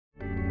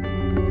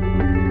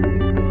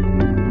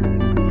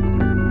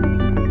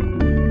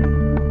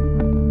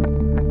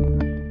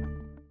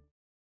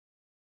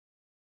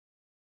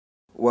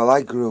Well,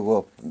 I grew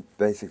up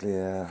basically.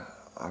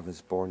 I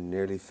was born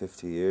nearly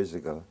 50 years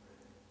ago,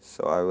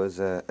 so I was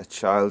a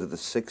child of the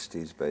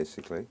 60s,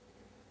 basically,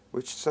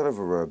 which sort of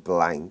were a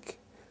blank.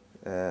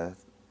 Uh,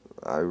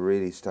 I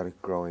really started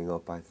growing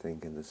up, I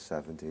think, in the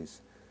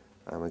 70s.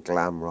 I'm a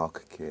glam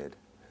rock kid.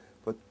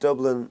 But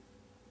Dublin,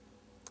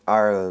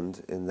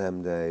 Ireland, in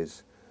them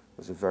days,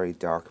 was a very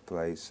dark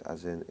place,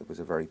 as in it was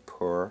a very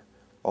poor,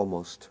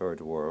 almost third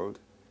world.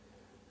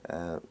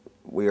 Uh,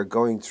 we are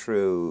going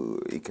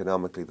through,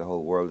 economically, the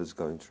whole world is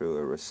going through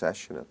a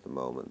recession at the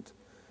moment.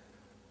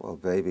 Well,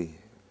 baby,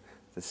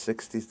 the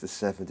 60s, the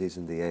 70s,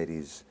 and the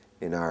 80s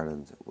in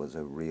Ireland was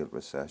a real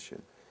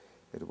recession.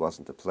 It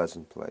wasn't a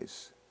pleasant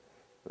place.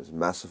 There was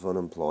massive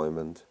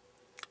unemployment.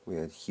 We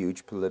had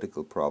huge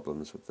political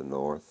problems with the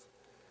North.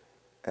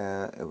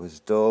 It was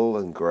dull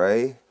and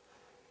grey.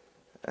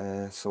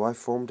 So I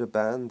formed a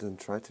band and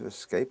tried to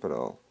escape it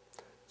all.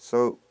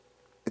 So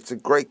it's a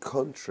great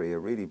country, a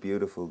really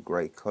beautiful,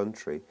 great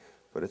country,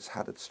 but it's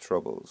had its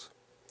troubles.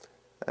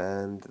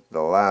 And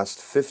the last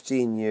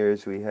 15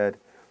 years we had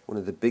one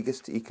of the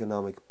biggest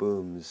economic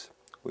booms.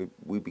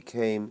 We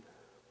became,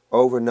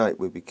 overnight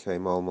we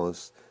became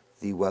almost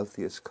the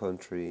wealthiest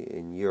country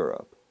in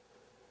Europe.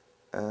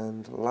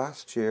 And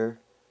last year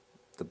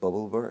the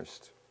bubble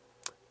burst.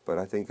 But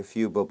I think a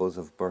few bubbles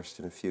have burst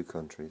in a few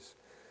countries.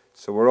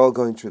 So we're all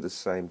going through the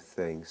same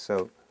thing.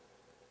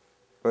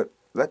 But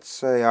let's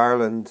say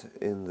Ireland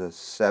in the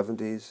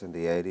 70s and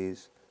the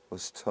 80s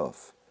was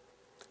tough.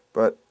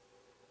 But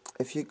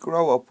if you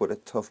grow up with a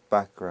tough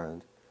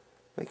background,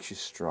 it makes you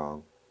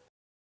strong.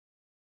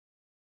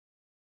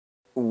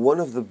 One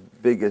of the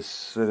biggest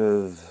sort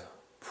of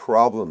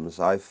problems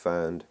I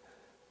found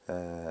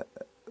uh,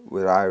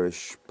 with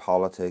Irish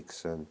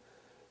politics and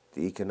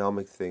the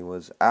economic thing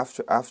was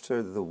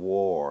after the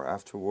war,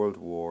 after World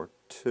War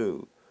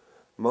II,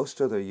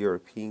 most other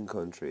European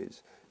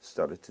countries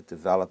started to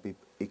develop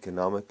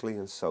economically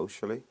and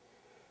socially.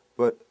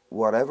 But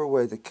whatever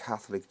way the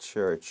Catholic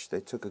Church,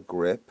 they took a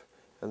grip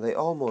and they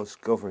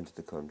almost governed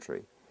the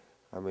country.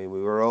 I mean,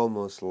 we were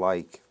almost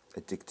like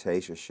a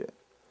dictatorship.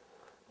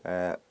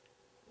 Uh,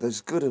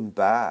 there's good and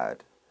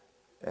bad,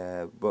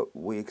 but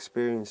we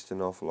experienced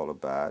an awful lot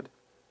of bad,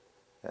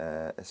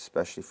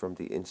 especially from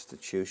the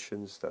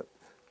institutions that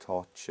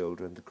taught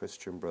children, the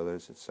Christian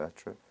Brothers,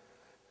 etc.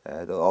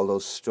 All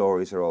those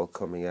stories are all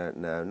coming out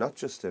now, not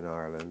just in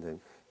Ireland,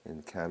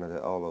 in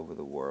Canada, all over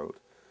the world.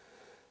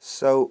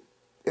 So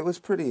it was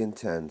pretty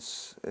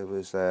intense. It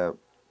was the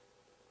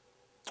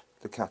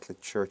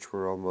Catholic Church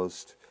were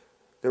almost,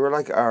 they were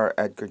like our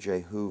Edgar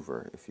J.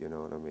 Hoover, if you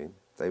know what I mean.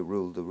 They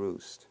ruled the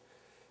roost.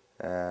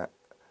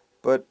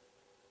 But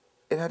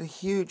it had a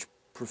huge,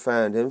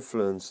 profound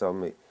influence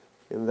on me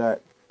in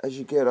that as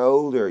you get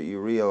older, you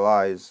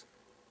realize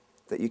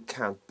that you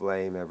can't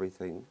blame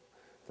everything,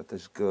 that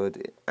there's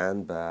good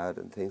and bad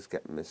and things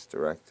get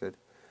misdirected.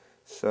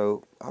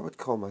 So I would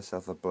call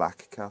myself a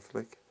black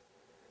Catholic.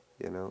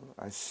 You know,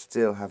 I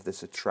still have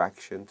this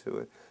attraction to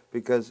it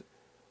because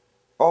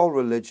all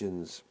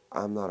religions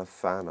I'm not a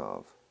fan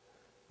of.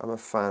 I'm a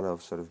fan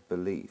of sort of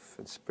belief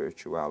and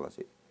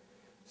spirituality.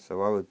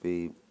 So I would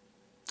be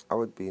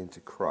into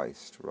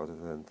Christ rather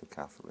than the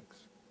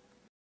Catholics.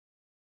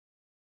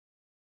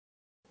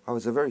 I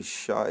was a very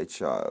shy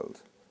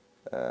child.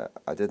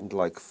 I didn't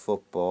like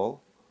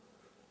football.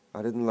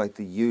 I didn't like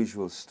the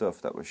usual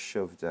stuff that was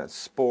shoved down.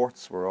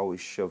 Sports were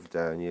always shoved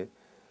down you,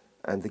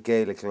 and the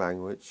Gaelic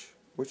language,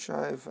 which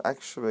I've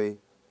actually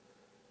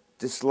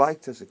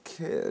disliked as a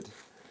kid,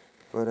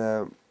 but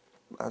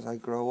as I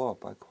grow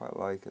up, I quite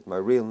like it. My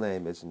real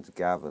name isn't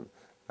Gavin.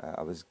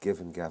 I was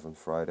given Gavin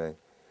Friday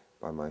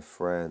by my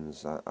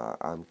friends.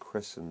 I'm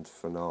christened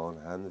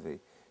Fanon Hanvey,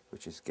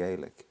 which is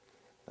Gaelic,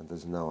 and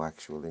there's no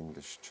actual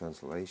English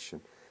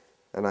translation.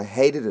 And I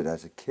hated it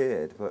as a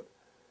kid, but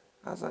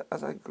as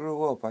I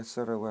grew up, I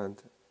sort of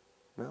went,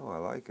 no, I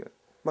like it.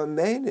 My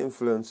main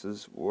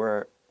influences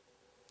were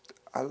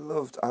I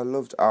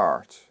loved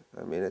art.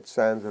 I mean, it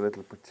sounds a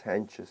little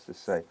pretentious to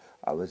say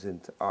I was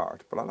into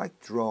art, but I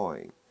liked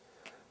drawing.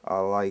 I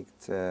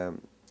liked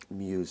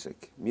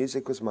music.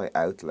 Music was my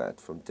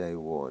outlet from day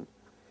one.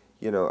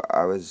 You know,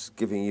 I was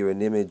giving you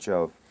an image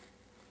of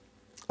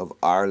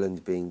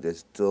Ireland being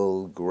this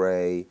dull,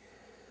 grey,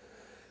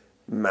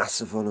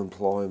 massive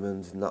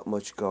unemployment, not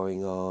much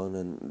going on,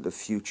 and the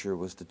future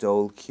was the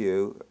dole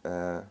queue.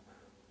 And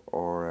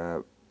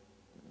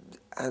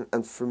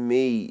for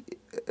me,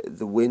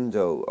 the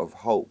window of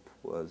hope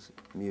was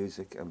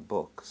music and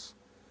books.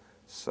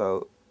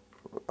 So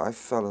I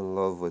fell in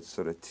love with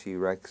sort of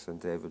T-Rex and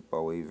David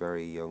Bowie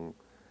very young.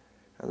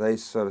 And they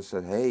sort of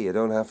said, hey, you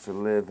don't have to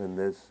live in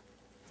this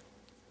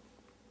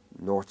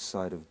north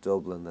side of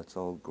Dublin that's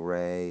all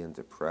grey and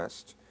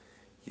depressed.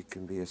 You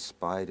can be a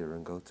spider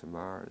and go to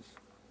Mars.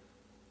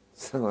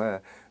 So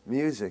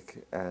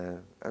music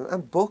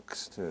and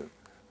books too.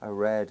 I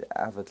read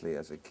avidly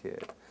as a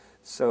kid.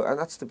 So, and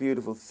that's the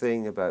beautiful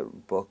thing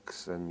about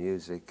books and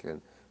music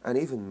and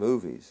even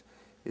movies,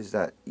 is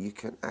that you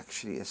can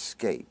actually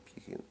escape.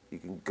 You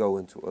can go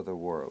into other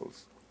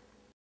worlds.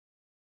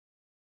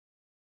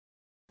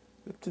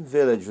 Lipton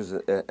Village was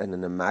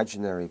an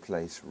imaginary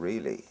place,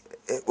 really.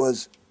 It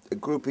was a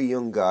group of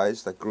young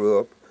guys that grew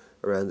up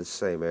around the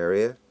same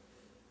area.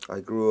 I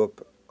grew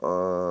up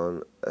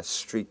on a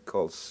street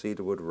called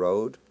Cedarwood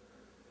Road,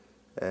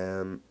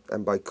 and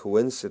by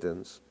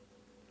coincidence,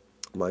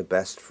 my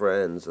best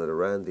friends at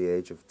around the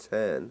age of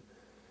 10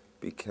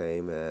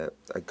 became a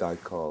guy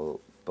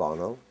called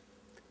Bono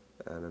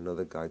and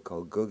another guy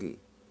called Googie.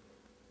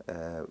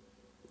 And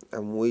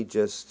we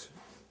just,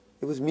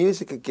 it was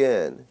music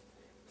again.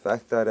 The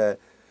fact that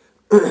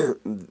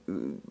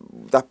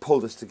that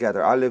pulled us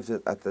together. I lived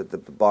at the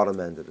bottom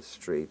end of the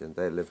street and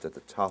they lived at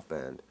the top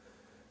end.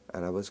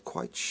 And I was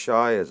quite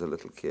shy as a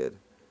little kid.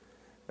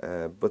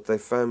 But they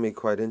found me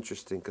quite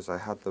interesting because I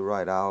had the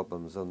right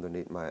albums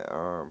underneath my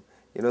arm.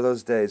 You know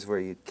those days where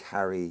you'd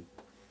carry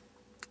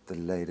the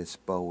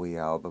latest Bowie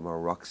album or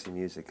Roxy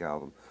Music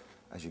album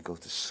as you go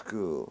to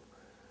school.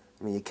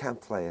 I mean, you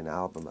can't play an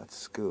album at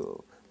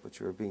school, but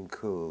you were being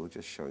cool,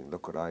 just showing,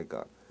 look what I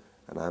got.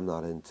 And I'm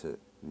not into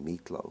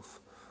Meatloaf.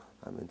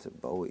 I'm into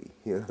Bowie,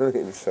 you know what I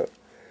mean?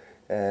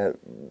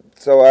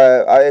 So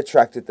I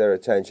attracted their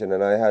attention,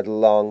 and I had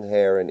long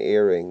hair and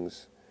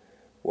earrings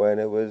when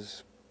it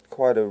was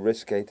quite a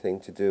risque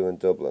thing to do in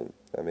Dublin.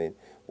 I mean,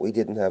 we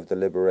didn't have the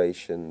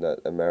liberation that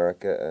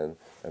America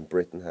and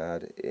Britain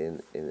had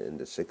in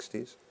the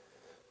 60s.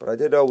 But I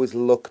did always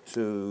look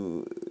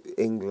to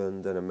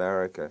England and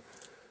America,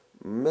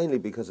 mainly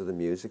because of the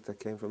music that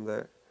came from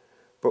there.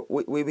 But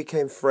we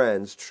became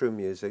friends through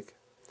music,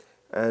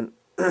 and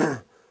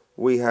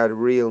we had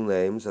real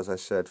names, as I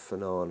said,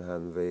 Fanon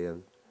Hanvey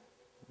and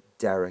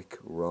Derek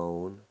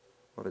Roan.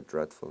 What a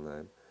dreadful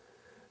name.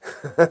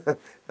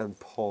 And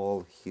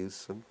Paul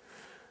Hewson.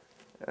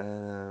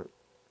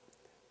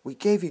 We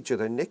gave each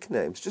other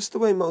nicknames, just the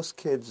way most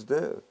kids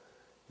do,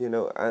 you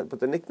know. But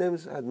the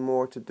nicknames had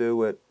more to do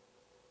with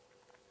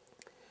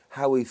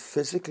how we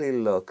physically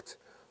looked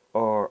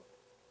or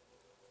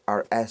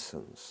our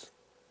essence.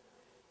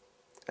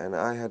 And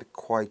I had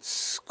quite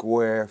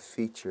square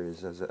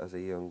features as a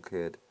young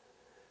kid.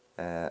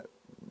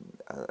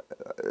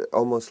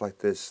 Almost like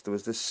this. There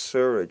was this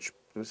sewage,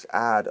 there was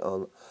ad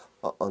on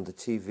the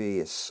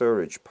TV, a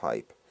sewage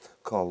pipe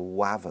called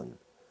Wavin.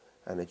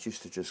 And it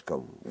used to just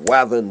come,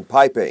 Wavin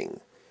piping.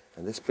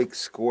 And this big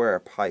square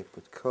pipe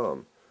would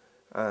come.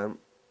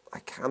 I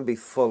can be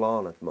full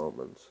on at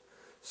moments.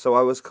 So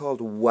I was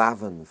called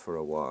Wavin for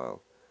a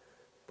while.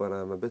 But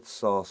I'm a bit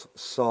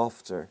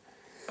softer.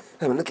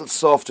 I'm a little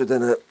softer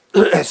than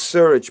a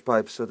sewage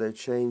pipe, so they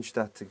changed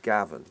that to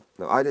Gavin.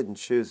 Now, I didn't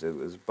choose it. It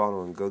was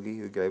Bono and Googie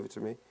who gave it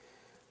to me.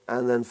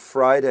 And then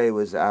Friday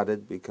was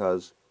added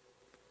because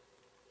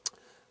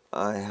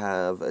I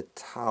have a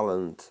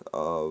talent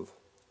of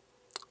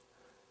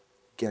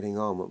getting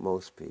on with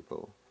most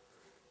people.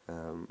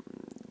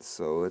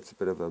 So it's a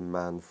bit of a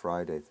Man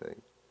Friday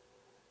thing.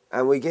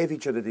 And we gave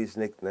each other these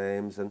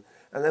nicknames, and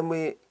then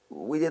we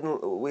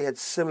had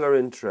similar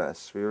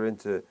interests. We were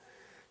into,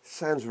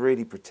 sounds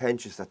really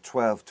pretentious that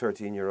 12,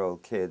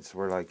 13-year-old kids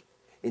were like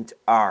into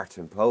art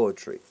and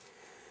poetry.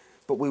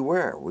 But we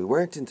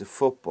weren't into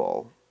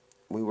football.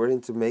 We were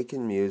into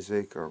making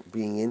music or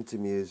being into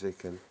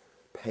music and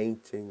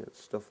painting and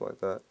stuff like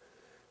that.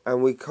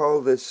 And we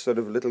called this sort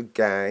of little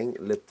gang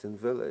Lipton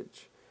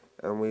Village.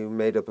 And we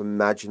made up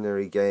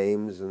imaginary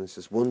games, and it's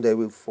just one day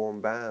we'll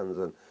form bands,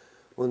 and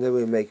one day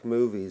we'll make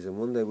movies, and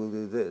one day we'll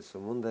do this,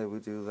 and one day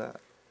we'll do that.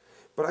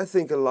 But I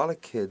think a lot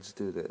of kids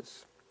do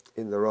this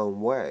in their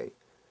own way,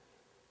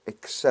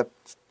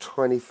 except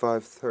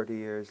 25, 30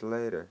 years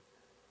later.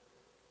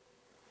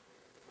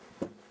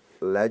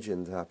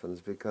 Legend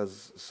happens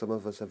because some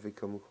of us have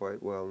become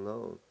quite well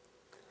known.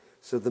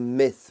 So the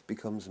myth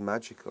becomes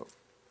magical.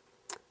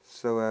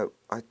 So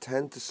I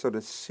tend to sort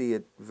of see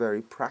it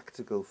very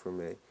practical for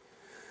me.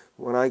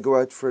 When I go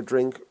out for a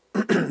drink,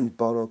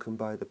 Bono can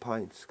buy the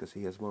pints because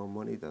he has more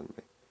money than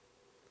me.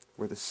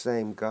 We're the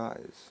same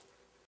guys.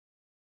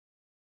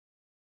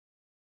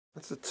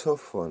 That's a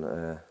tough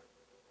one.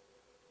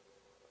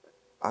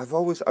 I've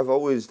always,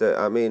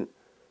 I mean,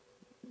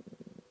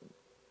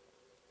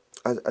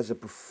 as a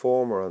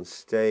performer on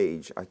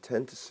stage, I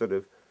tend to sort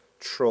of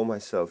throw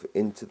myself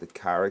into the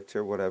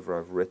character, whatever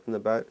I've written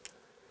about.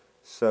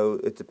 So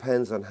it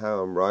depends on how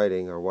I'm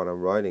writing or what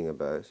I'm writing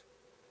about.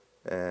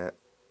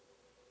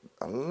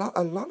 A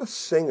lot of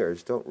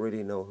singers don't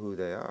really know who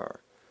they are.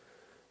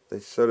 They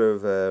sort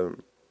of,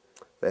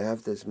 they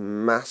have this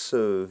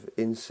massive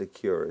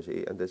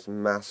insecurity and this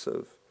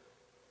massive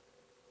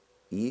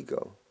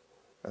ego,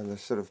 and they're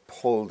sort of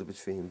pulled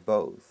between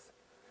both.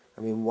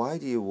 I mean, why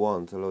do you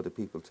want a load of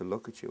people to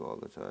look at you all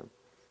the time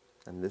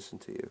and listen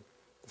to you?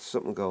 There's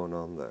something going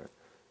on there.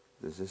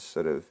 There's this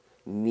sort of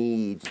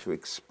need to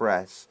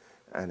express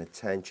and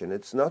attention.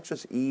 It's not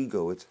just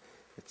ego, it's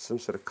some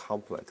sort of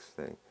complex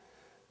thing.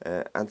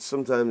 And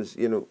sometimes,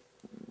 you know,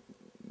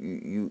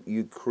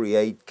 you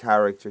create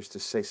characters to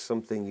say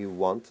something you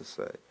want to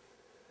say.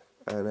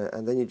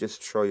 And then you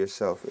just throw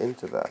yourself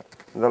into that.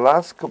 In the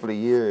last couple of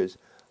years,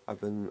 I've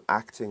been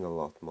acting a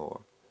lot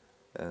more.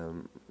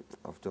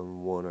 I've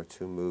done 1 or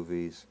 2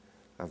 movies.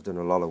 I've done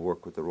a lot of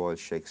work with the Royal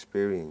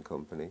Shakespearean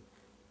Company,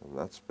 and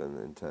that's been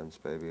intense,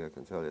 baby, I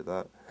can tell you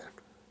that.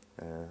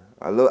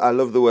 I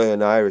love the way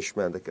an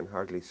Irishman that can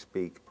hardly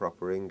speak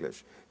proper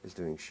English is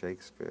doing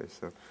Shakespeare,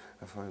 so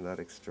I find that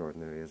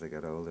extraordinary as I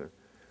get older.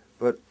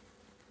 But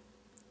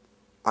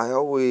I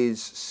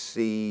always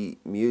see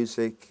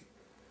music,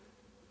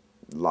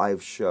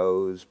 live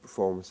shows,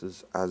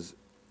 performances as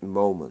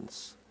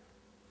moments.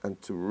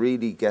 And to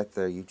really get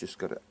there, you just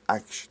got to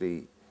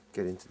actually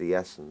get into the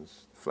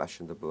essence, flesh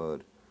and the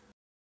blood.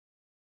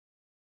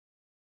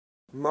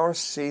 Maurice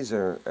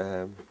Seezer,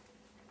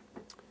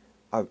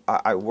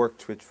 I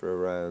worked with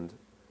from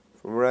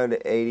around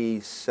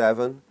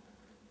 87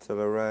 till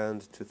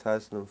around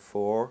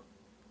 2004.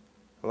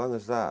 How long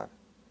is that?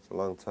 It's a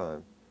long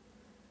time.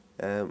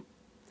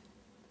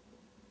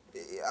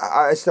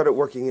 I started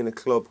working in a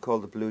club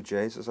called the Blue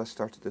Jays. I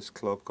started this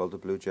club called the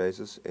Blue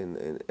Jays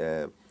in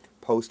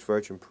post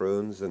Virgin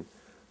Prunes, and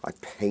I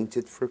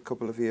painted for a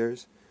couple of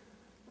years.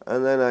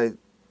 And then I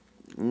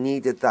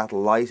needed that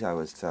light I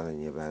was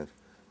telling you about.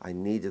 I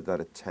needed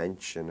that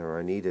attention, or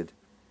I needed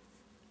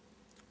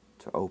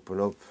to open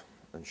up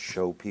and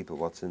show people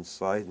what's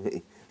inside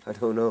me. I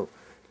don't know.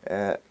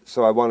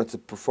 So I wanted to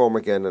perform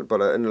again, but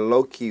in a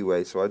low-key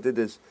way. So I did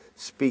this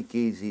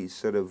speakeasy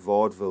sort of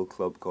vaudeville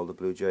club called the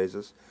Blue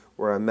Jays,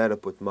 where I met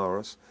up with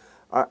Maurice.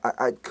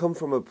 I'd come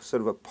from a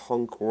sort of a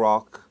punk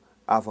rock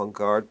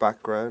avant-garde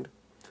background,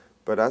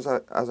 but as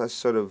I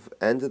sort of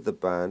ended the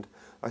band,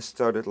 I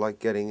started like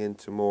getting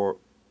into more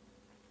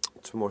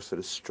sort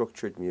of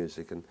structured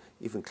music and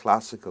even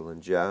classical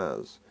and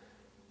jazz.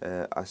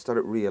 I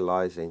started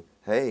realizing,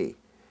 hey,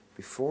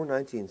 before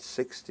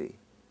 1960,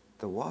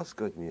 there was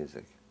good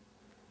music,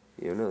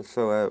 you know.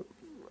 So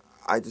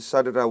I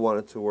decided I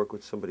wanted to work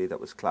with somebody that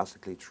was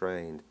classically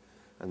trained,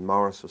 and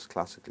Maurice was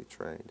classically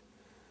trained.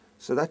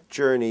 So that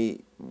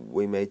journey,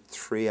 we made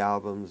 3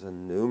 albums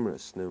and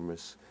numerous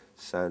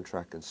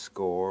soundtrack and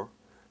score,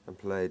 and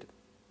played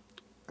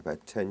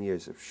about 10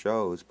 years of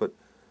shows. But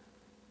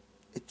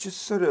it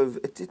just sort of,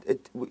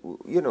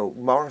 you know,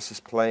 Maurice is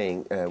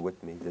playing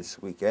with me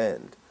this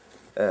weekend.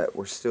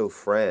 We're still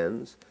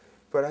friends,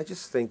 but I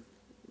just think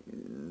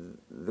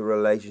the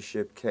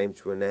relationship came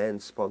to an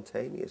end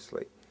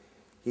spontaneously.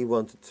 He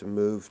wanted to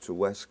move to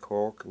West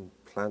Cork and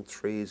plant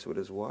trees with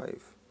his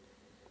wife.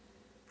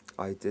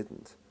 I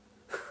didn't.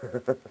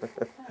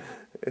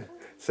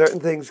 Certain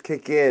things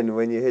kick in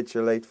when you hit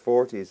your late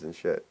 40s and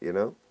shit, you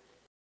know?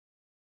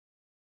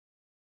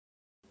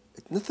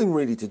 It's nothing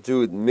really to do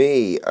with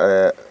me.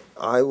 I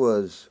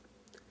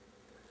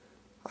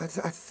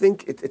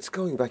think it's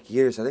going back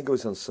years. I think it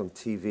was on some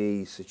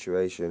TV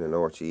situation in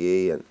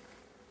RTE, and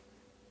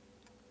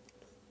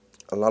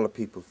a lot of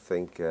people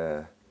think,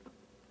 oh,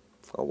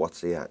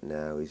 what's he at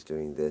now? He's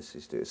doing this,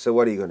 so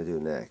what are you going to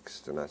do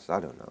next? And I said, I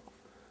don't know.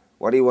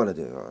 What do you want to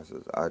do? I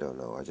said, I don't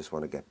know. I just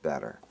want to get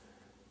better.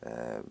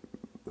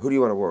 Who do you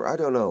want to work? I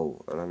don't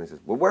know. And then he says,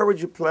 well, where would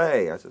you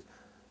play? I said,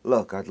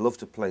 look, I'd love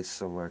to play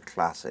somewhere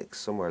classic,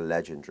 somewhere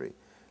legendary,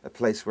 a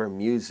place where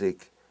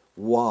music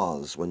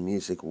was, when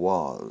music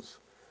was,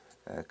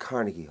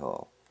 Carnegie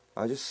Hall.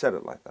 I just said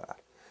it like that.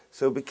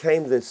 So it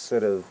became this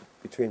sort of,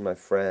 between my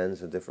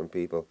friends and different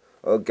people,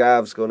 oh,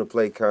 Gav's going to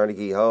play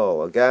Carnegie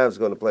Hall. Oh, Gav's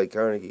going to play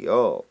Carnegie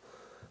Hall.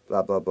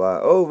 Blah, blah, blah.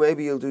 Oh,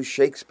 maybe you'll do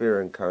Shakespeare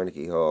in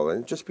Carnegie Hall.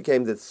 And it just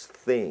became this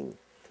thing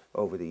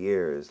over the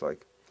years,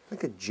 like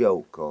a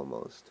joke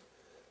almost.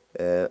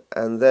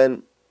 And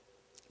then,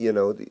 you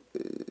know,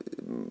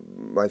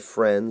 my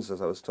friends,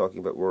 as I was talking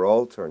about, were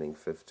all turning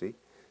 50,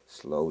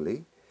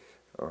 slowly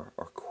or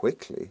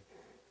quickly.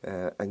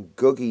 And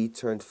Googie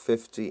turned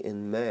 50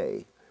 in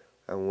May.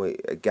 And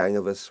a gang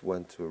of us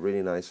went to a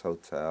really nice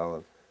hotel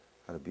and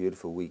had a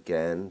beautiful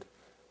weekend.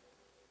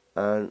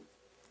 And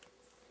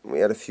we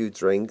had a few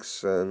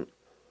drinks, and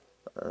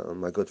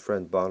my good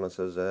friend Bono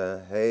says,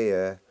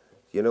 hey,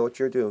 do you know what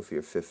you're doing for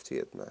your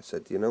 50th? And I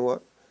said, you know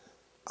what?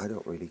 I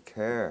don't really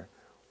care.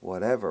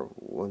 Whatever.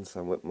 Once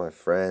I'm with my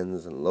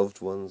friends and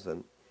loved ones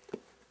and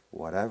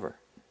whatever.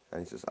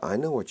 And he says, I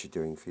know what you're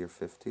doing for your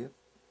 50th.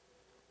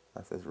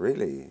 I said,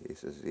 really? He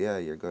says, yeah,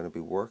 you're going to be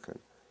working.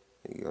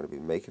 You're going to be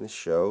making a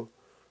show.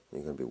 And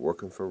you're going to be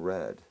working for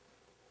Red.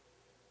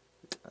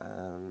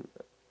 And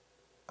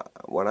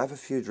when I have a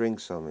few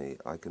drinks on me,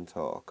 I can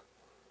talk.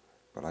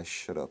 But I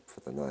shut up for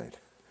the night.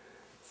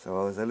 So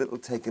I was a little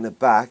taken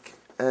aback,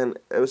 and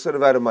it was sort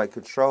of out of my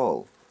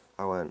control.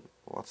 I went,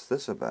 what's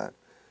this about?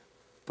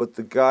 But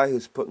the guy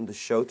who's putting the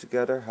show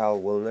together, Hal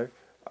Willner,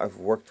 I've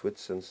worked with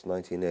since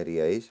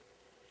 1988.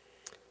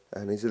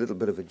 And he's a little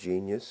bit of a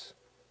genius.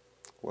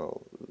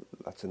 Well,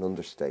 that's an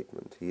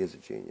understatement. He is a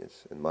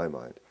genius, in my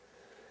mind.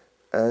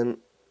 And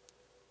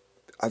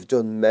I've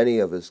done many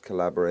of his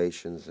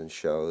collaborations and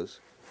shows.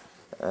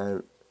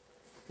 And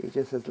he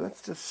just says,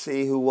 let's just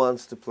see who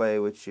wants to play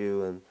with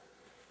you, and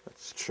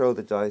let's throw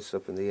the dice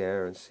up in the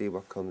air and see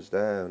what comes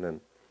down.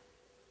 And,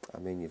 I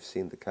mean, you've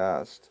seen the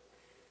cast.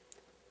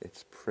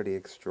 It's pretty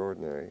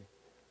extraordinary,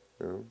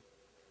 you know?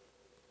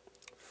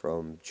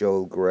 From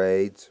Joel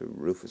Grey to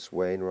Rufus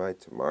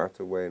Wainwright to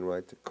Martha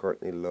Wainwright to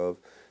Courtney Love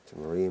to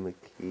Maria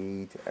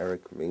McKee, to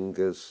Eric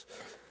Mingus,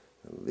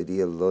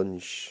 Lydia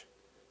Lunch,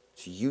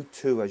 to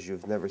U2 as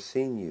you've never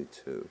seen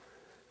U2,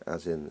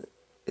 as in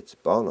it's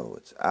Bono,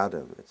 it's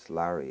Adam, it's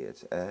Larry,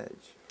 it's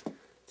Edge,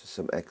 to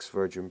some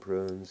ex-Virgin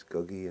Prunes,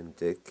 Googie and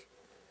Dick,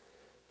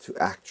 to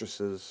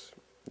actresses,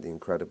 the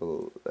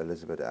incredible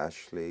Elizabeth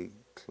Ashley,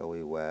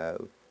 Chloe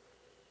Webb,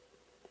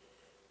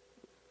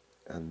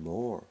 and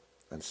more,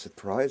 and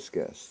surprise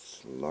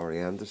guests, Laurie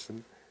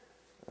Anderson.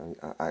 And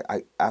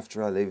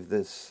after I leave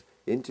this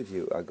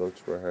interview, I go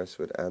to rehearse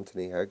with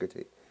Anthony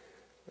Hegarty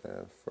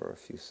for a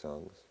few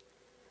songs.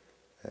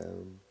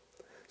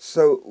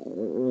 So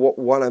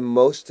what I'm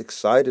most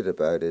excited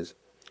about is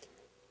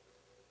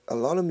a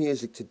lot of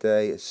music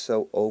today is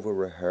so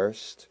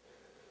over-rehearsed,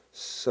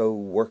 so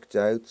worked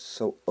out,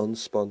 so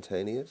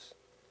unspontaneous.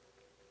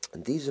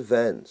 And these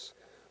events,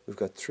 we've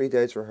got 3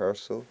 days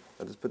rehearsal,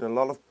 and there's been a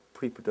lot of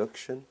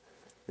pre-production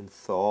in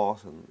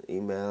thought and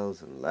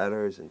emails and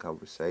letters and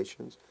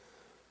conversations.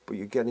 But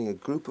you're getting a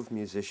group of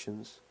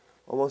musicians,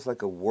 almost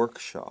like a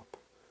workshop,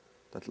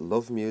 that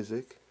love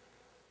music,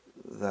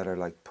 that are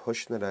like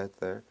pushing it out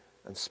there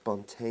and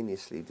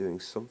spontaneously doing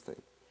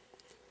something.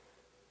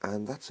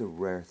 And that's a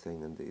rare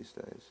thing in these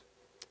days.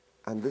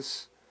 And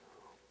this,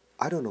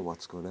 I don't know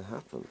what's going to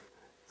happen.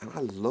 And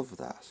I love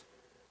that.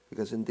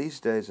 Because in these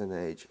days and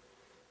age,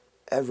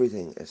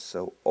 everything is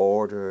so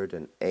ordered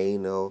and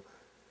anal.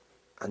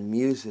 And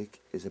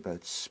music is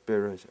about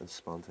spirit and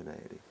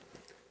spontaneity.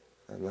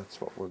 And that's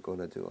what we're going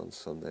to do on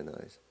Sunday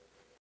night.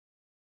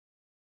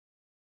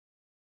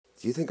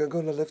 Do you think I'm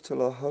going to live till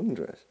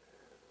 100?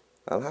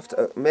 I'll have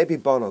to, maybe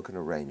Bono can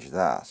arrange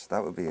that.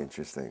 That would be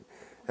interesting.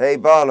 Hey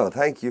Bono,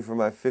 thank you for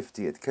my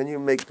 50th. Can you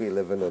make me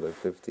live another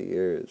 50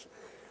 years?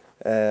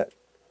 You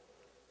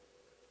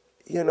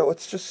know,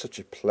 it's just such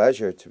a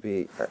pleasure to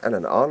be, and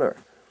an honour.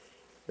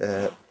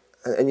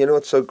 And you know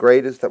what's so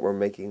great is that we're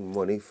making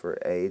money for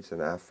AIDS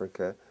in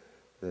Africa.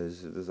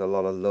 There's a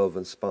lot of love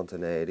and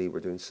spontaneity.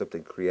 We're doing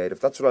something creative.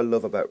 That's what I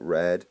love about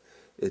Red.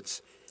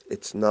 It's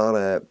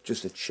not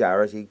just a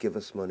charity, give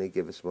us money,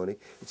 give us money.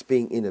 It's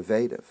being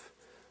innovative.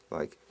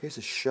 Like, here's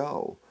a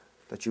show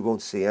that you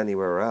won't see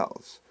anywhere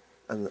else.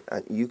 And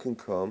you can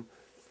come,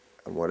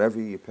 and whatever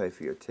you pay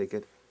for your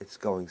ticket, it's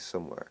going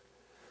somewhere.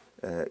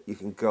 You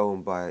can go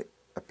and buy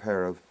a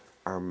pair of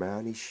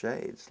Armani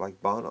shades, like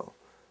Bono,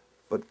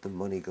 but the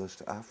money goes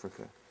to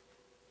Africa.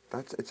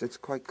 It's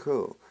quite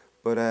cool.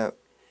 But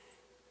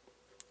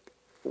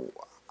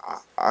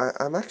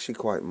I'm actually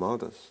quite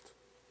modest.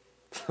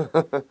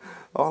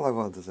 All I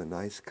want is a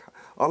nice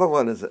all I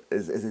want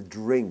is a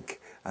drink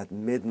at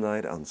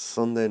midnight on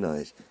Sunday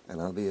night,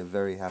 and I'll be a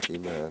very happy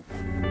man.